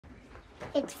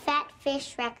It's Fat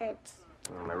Fish Records.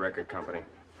 Oh, my record company.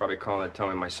 Probably calling to tell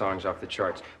me my song's off the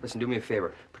charts. Listen, do me a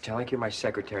favor. Pretend like you're my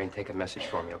secretary and take a message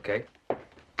for me, okay?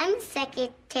 I'm the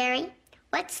secretary.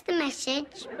 What's the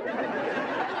message?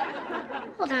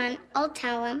 Hold on, I'll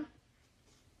tell him.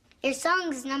 Your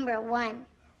song's #1.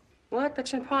 What?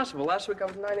 That's impossible. Last week I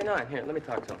was 99. Here, let me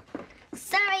talk to him.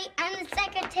 Sorry, I'm the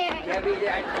secretary.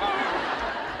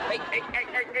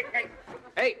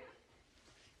 Hey!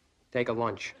 Take a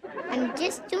lunch. I'm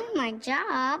just doing my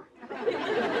job.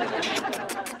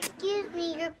 Excuse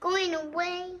me, you're going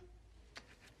away?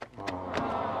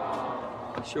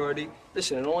 Shorty,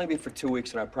 listen, it'll only be for 2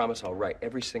 weeks, and I promise I'll write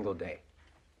every single day.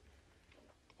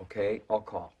 Okay? I'll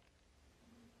call.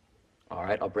 All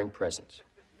right, I'll bring presents.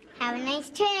 Have a nice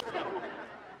trip.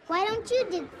 Why don't you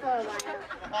dig for a while?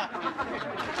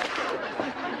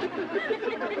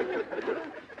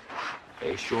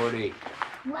 Hey, Shorty.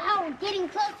 Wow, we're getting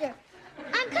closer.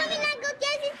 I'm coming, Uncle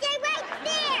Jesse. Stay right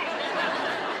there.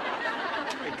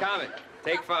 Hey, Comet,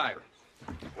 take 5.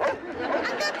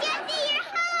 Uncle Jesse, you're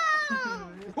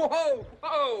home. Whoa!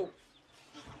 Whoa!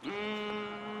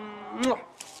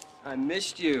 I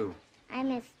missed you. I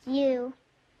missed you.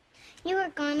 You were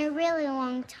gone a really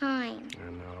long time.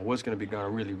 I know. I was going to be gone a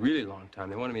really, really long time.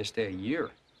 They wanted me to stay a year.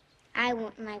 I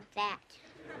won't like that.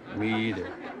 Me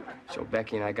either. So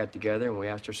Becky and I got together and we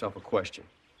asked ourselves a question.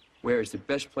 Where is the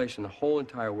best place in the whole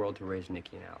entire world to raise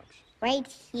Nicky and Alex? Right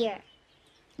here.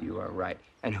 You are right.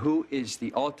 And who is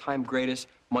the all-time greatest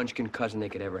Munchkin cousin they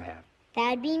could ever have?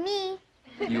 That'd be me.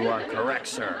 You are correct,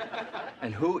 sir.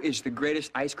 And who is the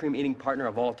greatest ice cream eating partner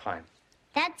of all time?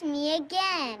 That's me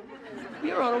again.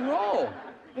 You're on a roll.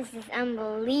 This is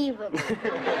unbelievable.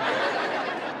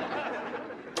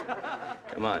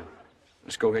 Come on.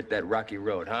 Let's go hit that rocky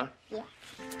road, huh? Yeah.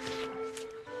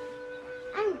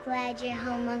 I'm glad you're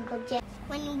home, Uncle Jeff.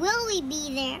 When will we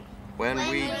be there? When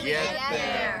we get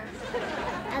there.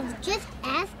 I was just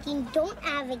asking, don't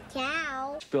have a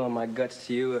cow. Spilling my guts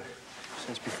to you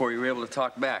since before you were able to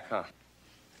talk back, huh?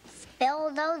 Spill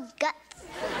those guts.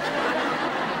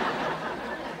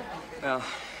 Well,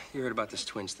 you heard about this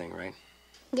twins thing, right?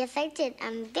 Yes, I did.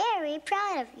 I'm very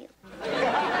proud of you.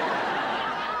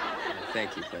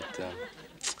 Thank you, but,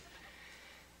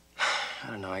 I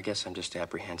don't know. I guess I'm just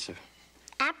apprehensive.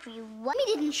 What? We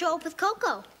didn't show up with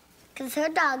Coco. Because her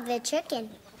dog's a chicken.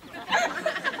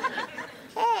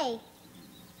 Hey,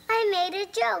 I made a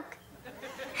joke.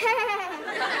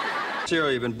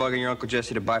 Cereal you've been bugging your Uncle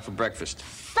Jesse to buy for breakfast.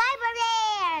 Fiber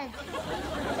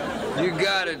Bears! You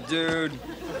got it, dude.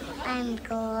 I'm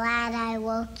glad I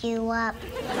woke you up.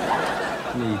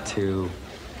 Me too.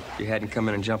 If you hadn't come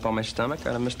in and jumped on my stomach,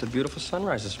 I'd have missed a beautiful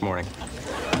sunrise this morning.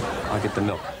 I'll get the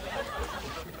milk.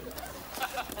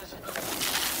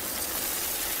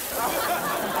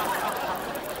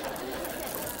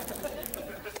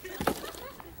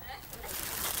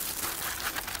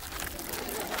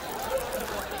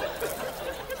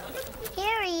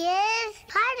 Here he is,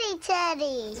 Party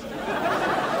Teddy.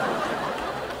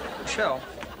 Michelle,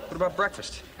 what about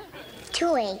breakfast?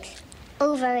 2 eggs,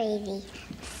 over 80.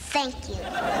 Thank you.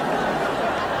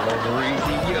 Over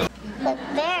easy, you. Look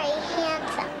very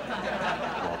handsome.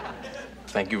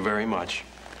 Thank you very much.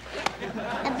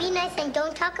 Now be nice and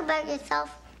don't talk about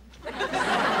yourself.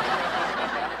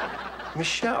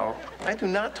 Michelle, I do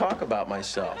not talk about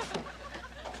myself.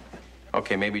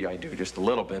 Okay, maybe I do just a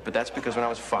little bit, but that's because when I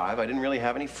was 5, I didn't really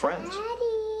have any friends. Daddy.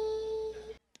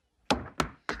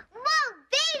 Whoa,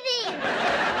 baby!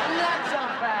 Not so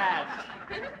fast.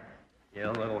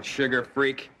 You little sugar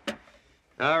freak.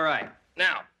 All right.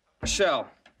 Now, Michelle,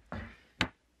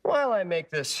 while I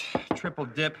make this triple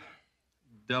dip,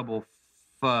 double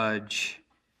fudge,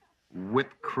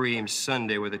 whipped cream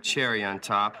sundae with a cherry on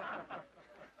top,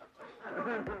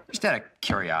 just out of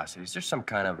curiosity, is there some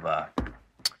kind of, I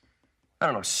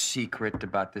don't know, secret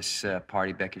about this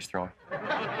party Becky's throwing?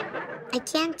 I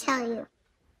can't tell you.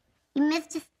 You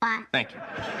missed a spot. Thank you.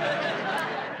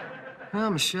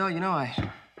 Well, Michelle, you know, I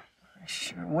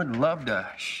sure would love to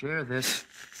share this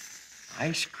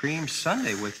ice cream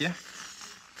sundae with you.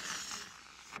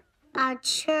 I'd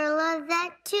sure love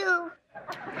that too.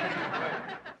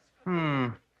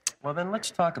 Well, then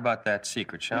let's talk about that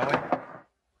secret, shall we?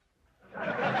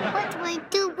 What do I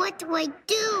do? What do I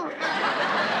do?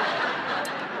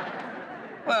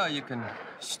 Well, you can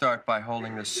start by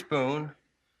holding the spoon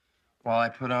while I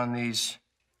put on these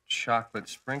chocolate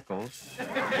sprinkles.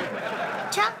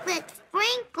 Chocolate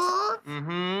sprinkles?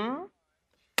 Mm-hmm.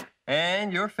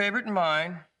 And your favorite and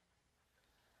mine.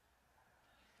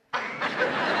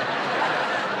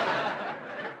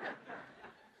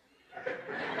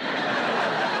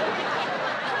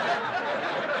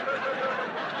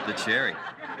 the cherry.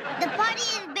 The party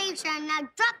is baby shower. Now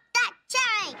drop that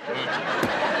cherry.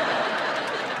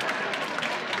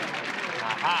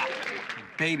 Aha!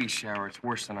 Baby shower. It's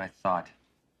worse than I thought.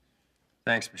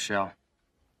 Thanks, Michelle.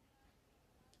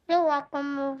 You're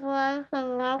welcome, my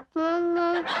friend.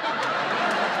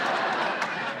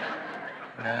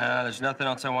 There's nothing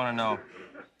else I want to know.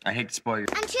 I hate to spoil you.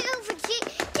 I'm 2 for 2. T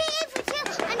for 2.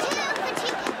 I'm 2 for 2.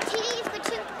 T for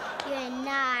 2. You're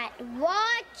not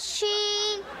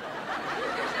watching.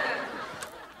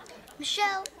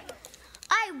 Michelle,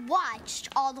 I watched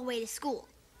all the way to school.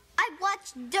 I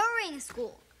watched during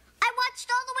school. I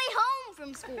watched all the way home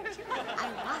from school. I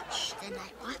watched and I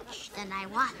watched and I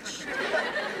watched.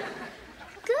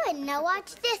 Good. Now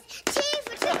watch this. T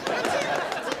for 2. I'm 2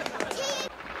 for 2. T.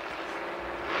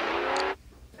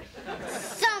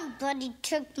 Somebody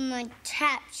took my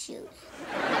tap shoes.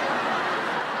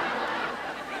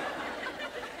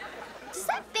 Does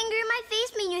that finger in my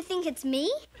face mean you think it's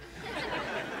me?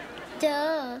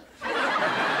 Duh.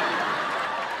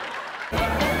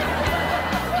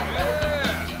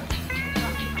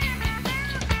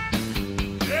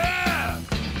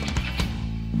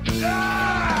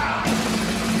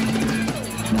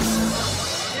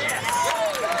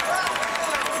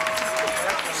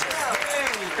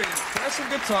 Impressive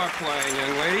guitar playing,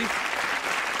 young lady.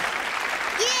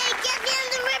 Yeah, get me on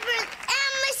the river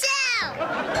and Michelle.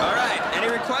 All right, any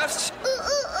requests? Ooh,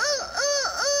 ooh, ooh,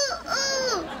 ooh,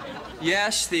 ooh, ooh.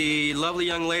 Yes, the lovely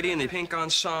young lady in the pink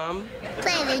ensemble.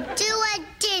 Play the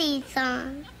do-a-ditty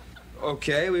song.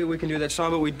 Okay, we can do that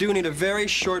song, but we do need a very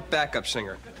short backup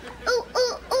singer. Ooh,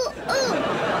 ooh, ooh,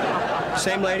 ooh.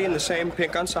 Same lady in the same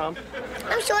pink ensemble.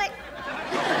 I'm short.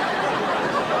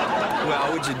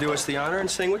 Well, would you do us the honor and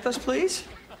sing with us, please?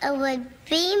 It would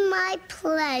be my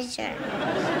pleasure.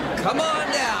 Come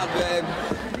on down, babe.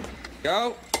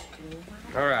 Go.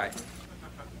 All right.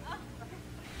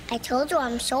 I told you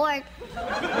I'm short.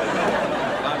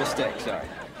 My mistake, sorry.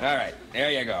 All right,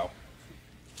 there you go.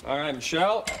 All right,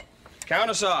 Michelle, count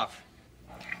us off.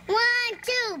 1,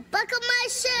 2, buckle my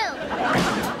shoe.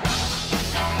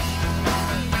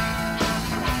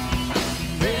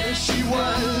 There she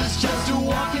was, just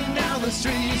walking down the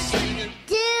street, singing.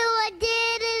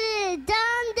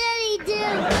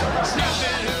 Do-a-dee-dee-dee-dum-dee-doo.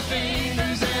 Snapping her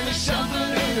fingers and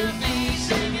shuffling her feet,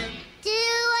 singing.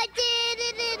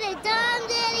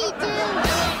 Do-a-dee-dee-dee-dum-dee-doo.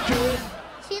 Good,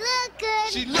 She looked good.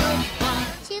 she looked fine,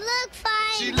 She looked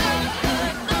fine. she looked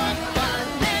good, not fine.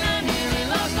 Then I nearly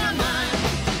lost my mind.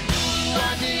 I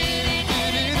did it,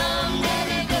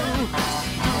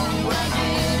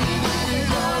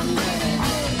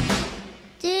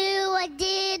 do. I did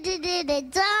it,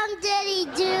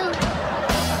 Do-a-dee-dee-dee-dum-dee-doo.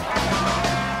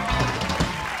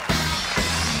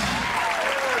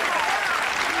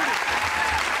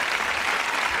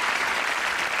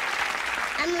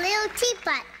 I'm a little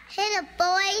teapot. Hit it,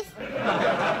 boys.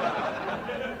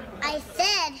 I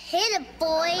said, hit it,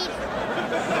 boys.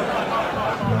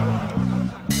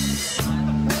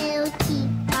 Little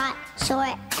teapot,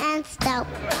 short and stout.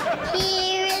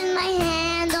 Here is my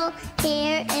handle,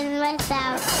 here is my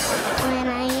spout. When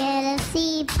I hit a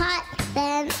teapot,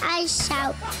 then I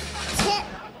shout. Tip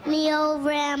me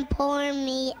over and pour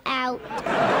me out.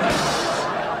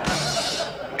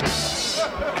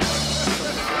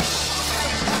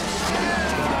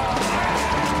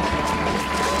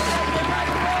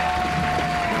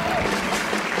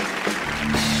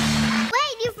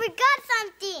 Wait, you forgot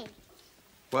something.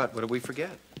 What? What did we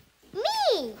forget?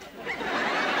 Me.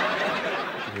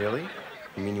 Really?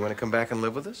 You mean you want to come back and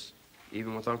live with us?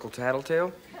 Even with Uncle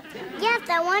Tattletale? Yes,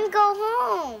 I want to go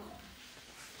home.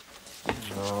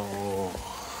 Oh,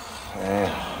 man.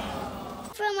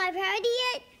 From my party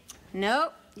yet?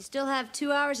 Nope. You still have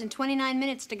 2 hours and 29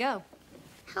 minutes to go.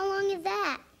 How long is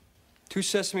that? 2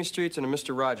 Sesame Streets and a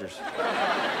Mr. Rogers.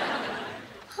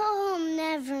 Oh, I'll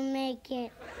never make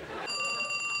it.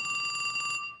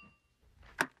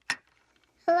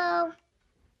 Hello?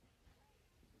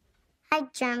 Hi,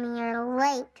 Jeremy, you're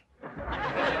late.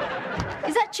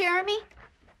 Is that Jeremy?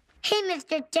 Hey,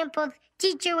 Mr. Dimples,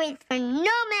 teacher waits for no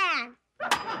man.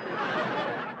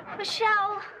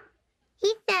 Michelle.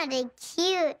 He sounded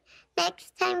cute.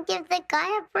 Next time, give the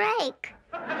guy a break.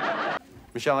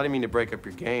 Michelle, I didn't mean to break up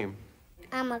your game.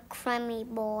 I'm a crummy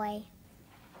boy.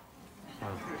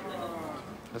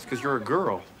 That's because you're a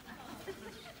girl.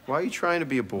 Why are you trying to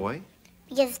be a boy?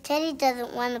 Because Teddy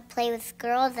doesn't want to play with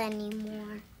girls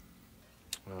anymore.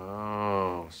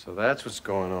 Oh, so that's what's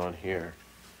going on here.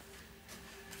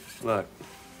 Look,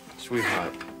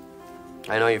 sweetheart,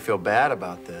 I know you feel bad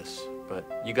about this, but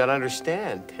you gotta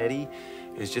understand, Teddy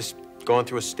is just going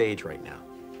through a stage right now.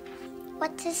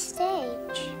 What's a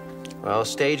stage? Well, a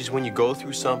stage is when you go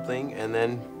through something and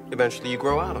then eventually you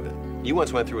grow out of it. You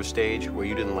once went through a stage where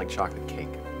you didn't like chocolate cake.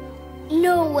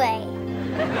 No way.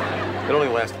 It only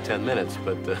lasted 10 minutes,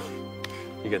 but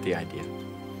you get the idea.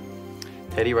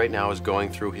 Teddy right now is going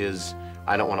through his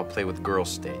I don't want to play with girls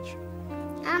stage.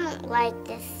 I don't like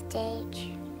this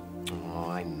stage. Oh,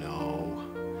 I know.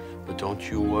 But don't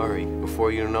you worry.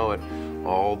 Before you know it,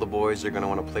 all the boys are going to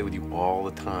want to play with you all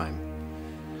the time.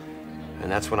 And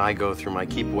that's when I go through my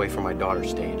keep away from my daughter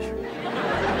stage.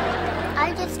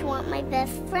 I just want my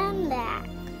best friend back.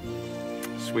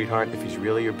 Sweetheart, if he's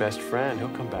really your best friend, he'll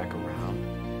come back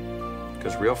around.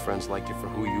 Because real friends like you for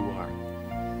who you are.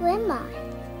 Who am I?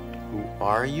 Who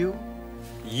are you?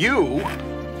 You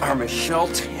are Michelle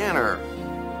Tanner.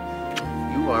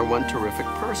 You are one terrific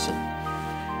person.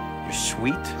 You're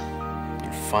sweet,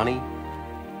 you're funny,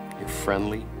 you're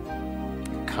friendly,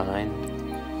 you're kind.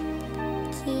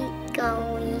 Keep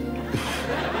going.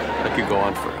 I could go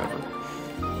on forever.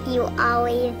 You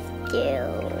always do.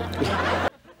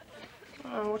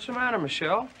 What's the matter,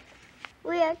 Michelle?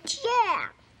 We're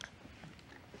Jack.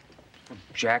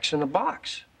 Jack's in the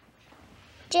box.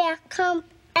 Jack, come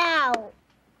out.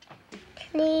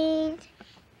 Please.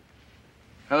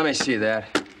 Now, let me see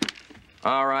that.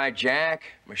 All right, Jack.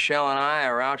 Michelle and I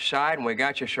are outside, and we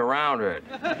got you surrounded.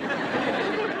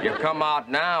 You come out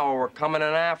now, or we're coming in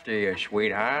after you,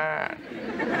 sweetheart.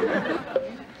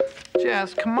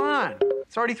 Jess, come on.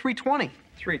 It's already 3:20.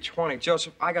 3:20.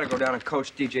 Joseph, I gotta go down and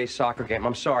coach DJ's soccer game.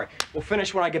 I'm sorry. We'll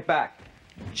finish when I get back.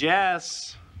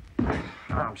 Jess.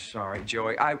 I'm sorry,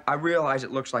 Joey. I realize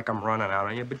it looks like I'm running out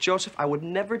on you, but Joseph, I would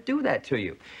never do that to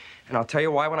you. And I'll tell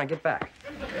you why when I get back.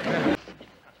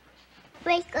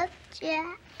 Wake up,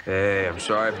 Jack. Hey, I'm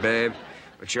sorry, babe,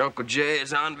 but your Uncle Jay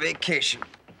is on vacation.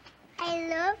 I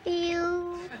love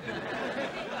you.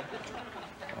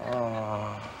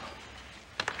 Oh.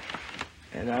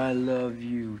 And I love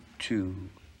you, too.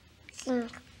 Mm.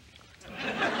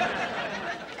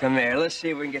 Come here, let's see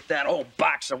if we can get that old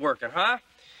boxer working, huh?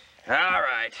 All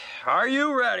right, are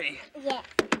you ready? Yeah.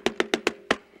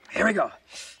 Here we go.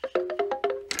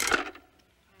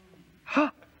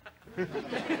 Huh.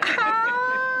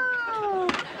 Ow!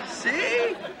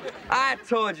 See? I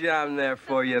told you I'm there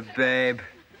for you, babe.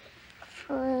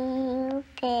 For you,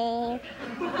 babe.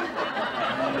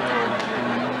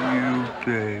 You,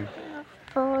 babe.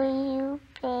 For you,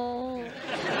 babe.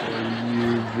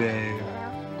 You, babe.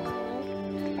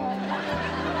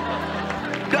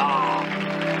 No!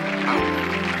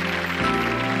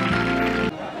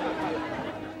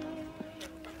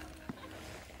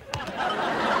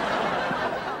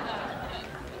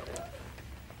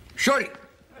 Shorty!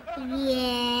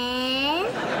 Yes?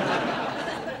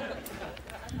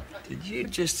 Did you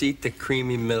just eat the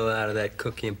creamy middle out of that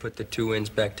cookie and put the two ends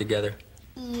back together?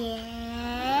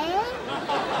 Yes?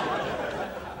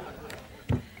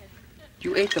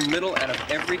 You ate the middle out of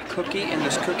every cookie in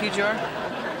this cookie jar?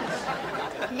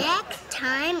 Next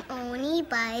time, only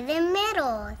by the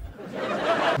middle.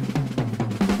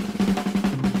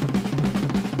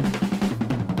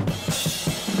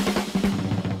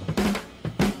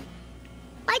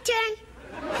 My turn.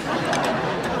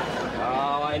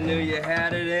 Oh, I knew you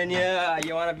had it in you.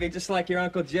 You want to be just like your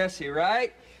Uncle Jesse,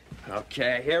 right?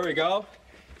 Okay, here we go.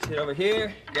 Sit over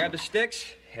here, grab the sticks.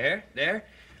 Here, there.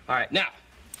 All right, now,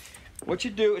 what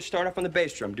you do is start off on the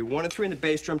bass drum. Do 1 and 3 in the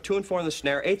bass drum, 2 and 4 on the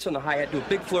snare, 8s on the hi-hat, do a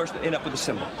big flourish, and end up with a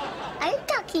cymbal. Are you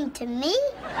talking to me?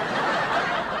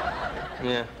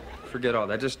 Yeah, forget all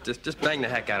that. Just bang the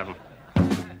heck out of them.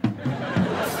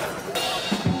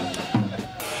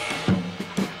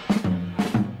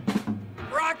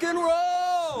 Rock and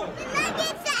roll!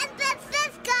 Nuggets San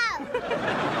Francisco!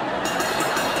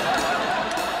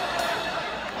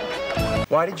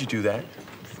 Why did you do that?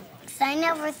 Because I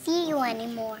never see you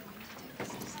anymore.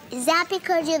 Is that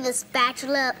because you're the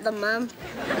spatula of the mom?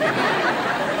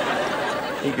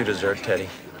 Eat your dessert, Teddy.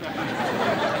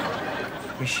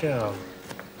 Michelle,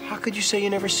 how could you say you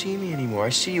never see me anymore? I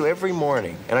see you every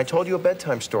morning, and I told you a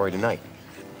bedtime story tonight.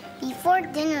 Before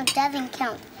dinner doesn't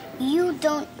count. You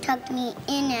don't tuck me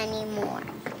in anymore.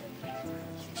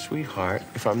 Sweetheart,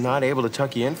 if I'm not able to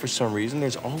tuck you in for some reason,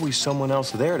 there's always someone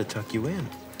else there to tuck you in.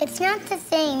 It's not the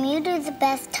same. You do the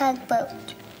best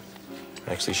tugboat.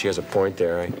 Actually, she has a point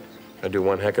there. I do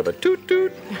one heck of a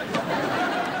toot-toot.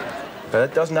 But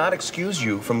that does not excuse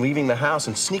you from leaving the house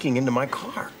and sneaking into my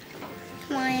car.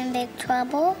 Am I in big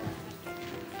trouble?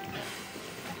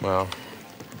 Well,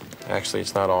 actually,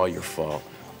 it's not all your fault.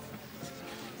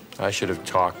 I should have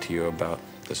talked to you about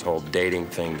this whole dating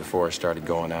thing before I started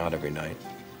going out every night.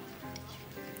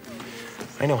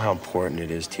 I know how important it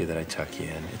is to you that I tuck you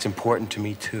in. It's important to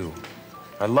me, too.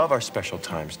 I love our special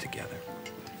times together.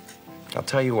 I'll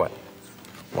tell you what.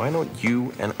 Why don't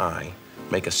you and I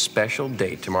make a special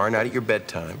date tomorrow night at your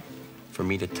bedtime for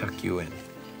me to tuck you in?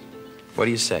 What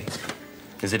do you say?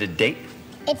 Is it a date?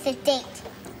 It's a date.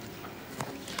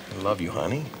 I love you,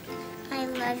 honey. I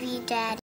love you, Daddy.